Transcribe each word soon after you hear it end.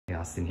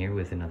Austin here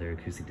with another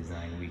Acoustic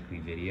Design weekly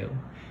video.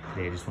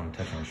 Today I just want to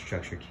touch on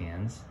structure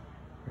cans,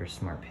 or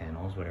smart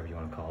panels, whatever you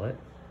want to call it.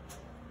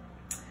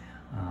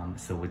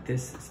 So with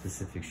this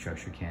specific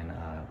structure can,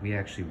 we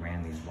actually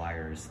ran these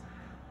wires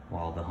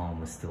while the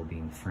home was still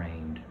being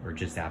framed, or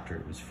just after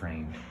it was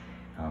framed,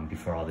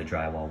 before all the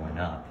drywall went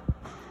up.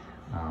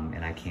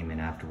 And I came in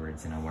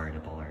afterwards and I wired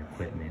up all our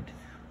equipment.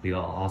 We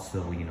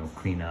also,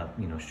 clean up,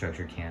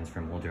 structure cans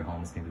from older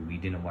homes. Maybe we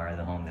didn't wire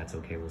the home, that's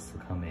okay, we'll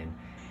still come in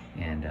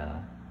and,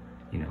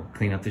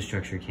 clean up the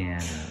structure can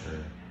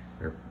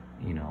or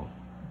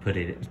put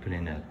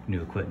in a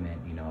new equipment,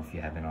 if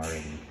you haven't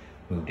already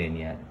moved in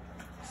yet.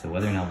 So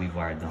whether or not we've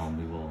wired the home,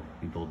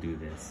 we will do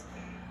this.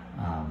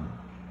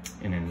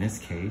 And in this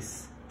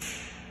case,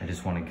 I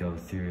just want to go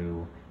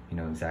through,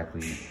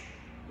 exactly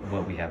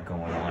what we have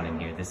going on in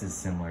here. This is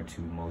similar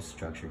to most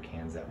structure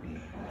cans that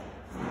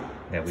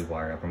we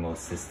wire up, or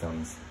most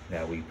systems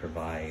that we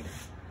provide.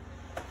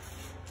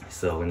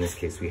 So in this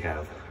case, we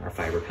have our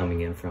fiber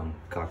coming in from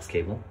coax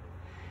cable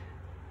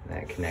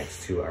that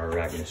connects to our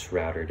Arachnus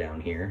router down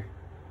here,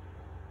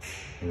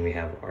 and we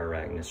have our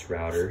Arachnus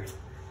router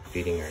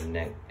feeding our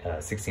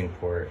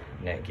 16-port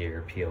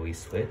Netgear PoE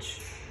switch.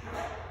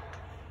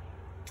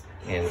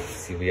 And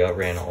see, we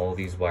outran all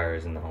these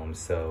wires in the home,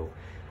 so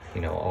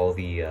all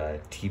the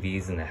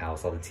TVs in the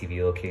house, all the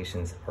TV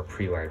locations are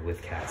pre-wired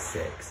with Cat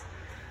 6.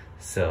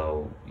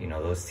 So,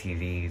 those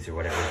TVs or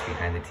whatever's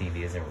behind the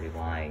TV isn't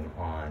relying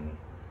on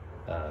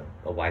a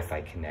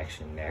Wi-Fi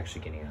connection. They're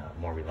actually getting a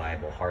more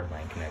reliable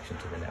hardline connection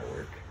to the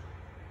network.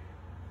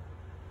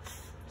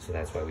 So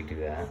that's why we do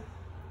that.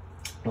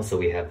 Also,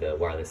 we have the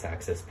wireless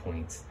access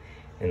points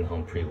in the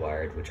home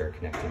pre-wired, which are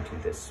connecting to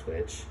this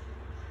switch.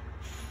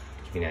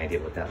 To give you an idea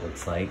what that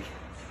looks like.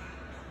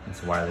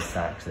 It's a wireless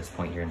access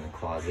point here in the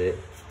closet.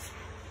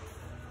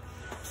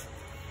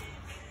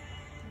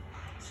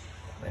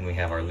 Then we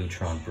have our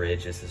Lutron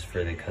bridge. This is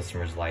for the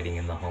customer's lighting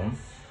in the home.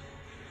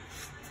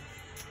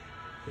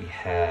 We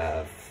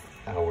have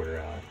our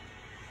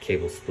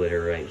cable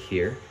splitter right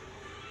here.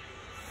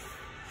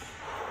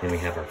 Then we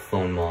have our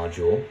phone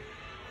module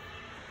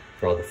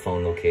for all the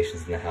phone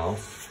locations in the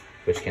house,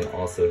 which can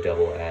also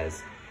double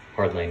as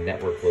hardline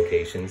network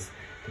locations,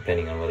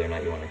 depending on whether or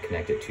not you want to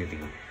connect it to the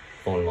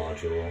phone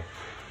module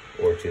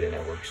or to the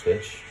network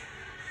switch.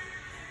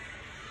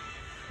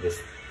 This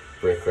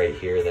brick right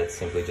here, that's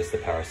simply just the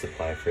power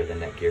supply for the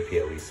Netgear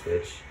PoE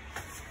switch.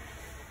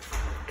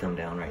 Come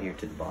down right here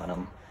to the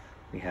bottom,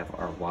 we have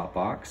our watt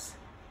box,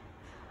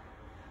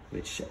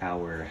 which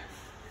our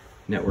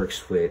network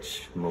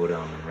switch,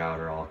 modem, and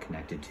router are all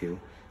connected to.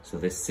 So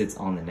this sits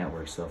on the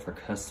network, so if our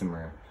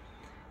customer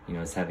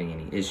is having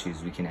any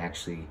issues, we can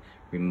actually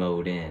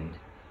remote in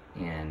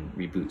and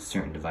reboot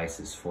certain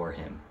devices for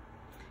him.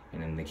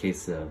 And in the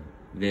case of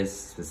this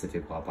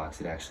specific watt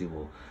box, it actually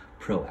will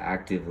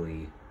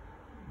proactively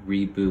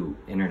reboot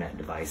internet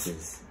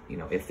devices,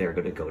 if they're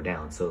going to go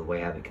down. So the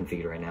way I have it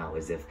configured right now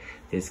is if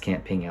this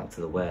can't ping out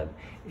to the web,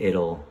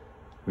 it'll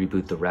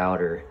reboot the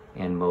router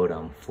and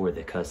modem for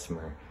the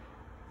customer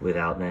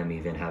without them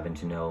even having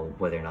to know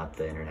whether or not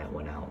the internet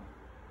went out.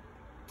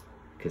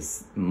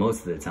 Because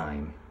most of the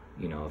time,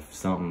 if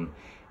something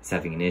is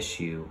having an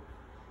issue,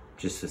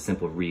 just a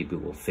simple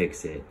reboot will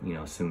fix it,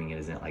 assuming it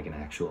isn't like an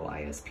actual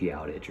ISP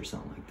outage or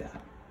something like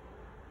that.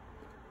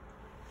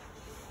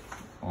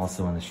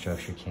 Also in the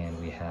structure can,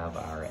 we have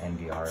our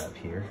NVR up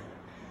here,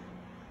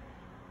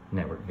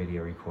 network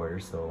video recorder.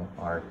 So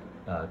our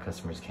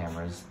customers'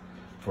 cameras,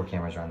 4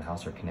 cameras around the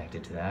house are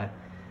connected to that.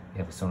 We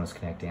have a Sonos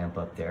Connect amp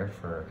up there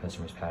for our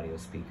customers' patio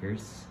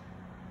speakers.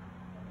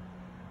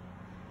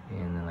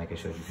 And then, like I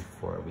showed you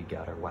before, we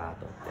got our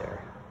WAP up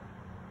there.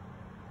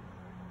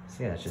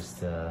 So yeah, it's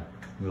just a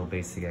real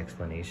basic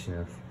explanation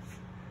of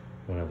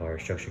one of our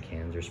structure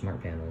cans or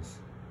smart panels.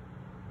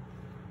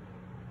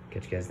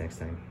 Catch you guys next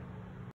time.